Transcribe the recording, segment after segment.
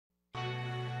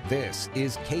This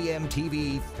is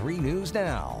KMTV 3 News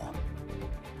Now.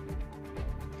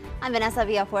 I'm Vanessa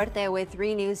Villafuerte with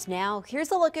 3 News Now.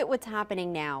 Here's a look at what's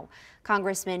happening now.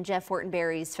 Congressman Jeff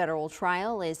Fortenberry's federal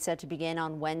trial is set to begin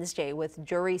on Wednesday with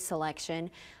jury selection.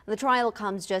 The trial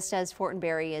comes just as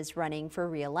Fortenberry is running for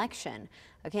re-election.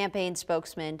 A campaign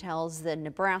spokesman tells the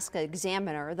Nebraska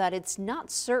Examiner that it's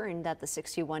not certain that the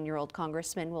 61-year-old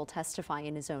congressman will testify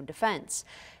in his own defense.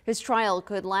 His trial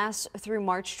could last through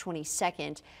March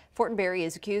 22nd. Fortenberry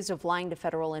is accused of lying to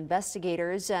federal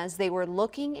investigators as they were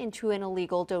looking into an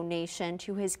illegal donation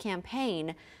to his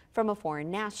campaign from a foreign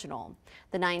national.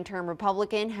 The 9-term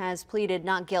Republican has pleaded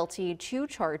not guilty to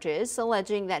charges,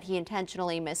 alleging that he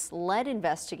intentionally misled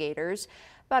investigators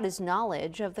about his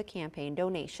knowledge of the campaign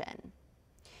donation.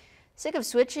 Sick of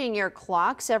switching your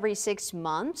clocks every 6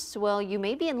 months? Well, you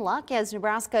may be in luck as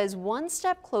Nebraska is one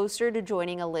step closer to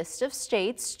joining a list of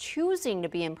states choosing to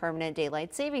be in permanent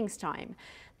daylight savings time.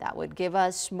 That would give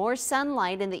us more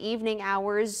sunlight in the evening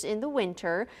hours in the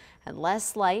winter and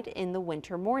less light in the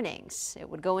winter mornings. It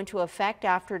would go into effect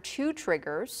after 2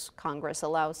 triggers. Congress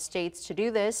allows states to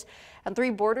do this, and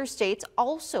 3 border states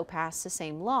also passed the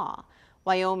same law.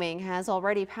 Wyoming has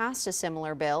already passed a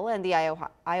similar bill, and the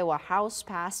Iowa House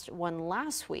passed one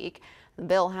last week. The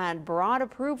bill had broad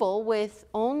approval with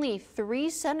only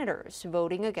 3 senators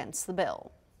voting against the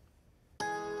bill.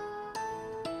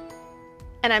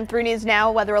 And I'm 3 News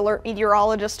Now Weather Alert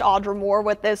meteorologist Audra Moore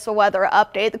with this weather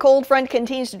update. The cold front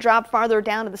continues to drop farther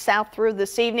down to the south through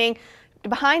this evening.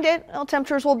 Behind it,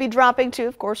 temperatures will be dropping too,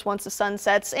 of course, once the sun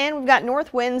sets, and we've got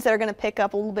north winds that are going to pick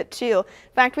up a little bit too.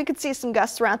 In fact, we could see some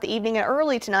gusts throughout the evening and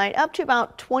early tonight, up to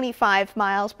about 25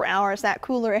 miles per hour as that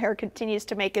cooler air continues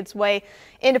to make its way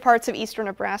into parts of eastern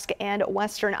Nebraska and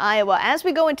western Iowa. As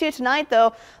we go into tonight,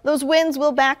 though, those winds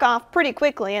will back off pretty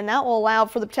quickly, and that will allow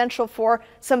for the potential for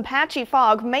some patchy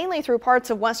fog, mainly through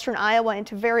parts of western Iowa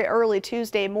into very early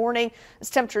Tuesday morning, as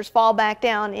temperatures fall back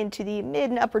down into the mid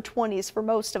and upper 20s for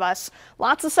most of us.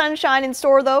 Lots of sunshine in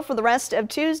store, though, for the rest of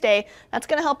Tuesday. That's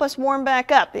going to help us warm back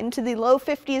up into the low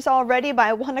 50s already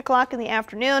by 1 o'clock in the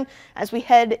afternoon as we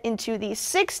head into the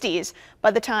 60s by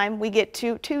the time we get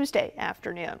to Tuesday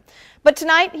afternoon. But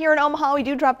tonight here in Omaha, we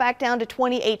do drop back down to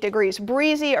 28 degrees.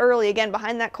 Breezy early again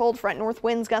behind that cold front. North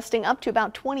winds gusting up to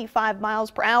about 25 miles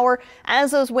per hour.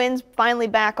 As those winds finally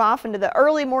back off into the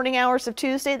early morning hours of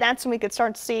Tuesday, that's when we could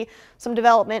start to see some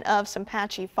development of some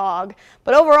patchy fog.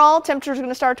 But overall, temperatures are going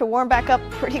to start to warm back up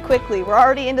pretty quickly. We're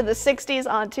already into the 60s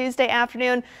on Tuesday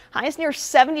afternoon. Highs near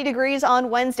 70 degrees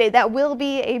on Wednesday. That will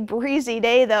be a breezy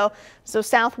day, though, so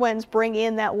south winds bring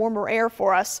in that warmer air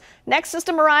for us. Next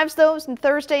system arrives, though, on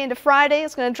Thursday into Friday.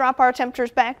 It's going to drop our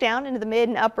temperatures back down into the mid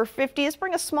and upper 50s,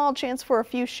 bring a small chance for a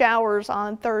few showers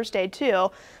on Thursday, too.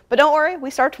 But don't worry, we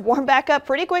start to warm back up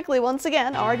pretty quickly once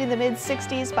again, already in the mid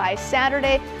 60s by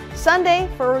Saturday. Sunday,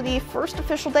 for the first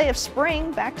official day of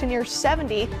spring, back to near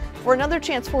 70, for another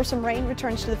chance for some rain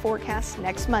returns to the forecast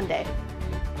next Monday.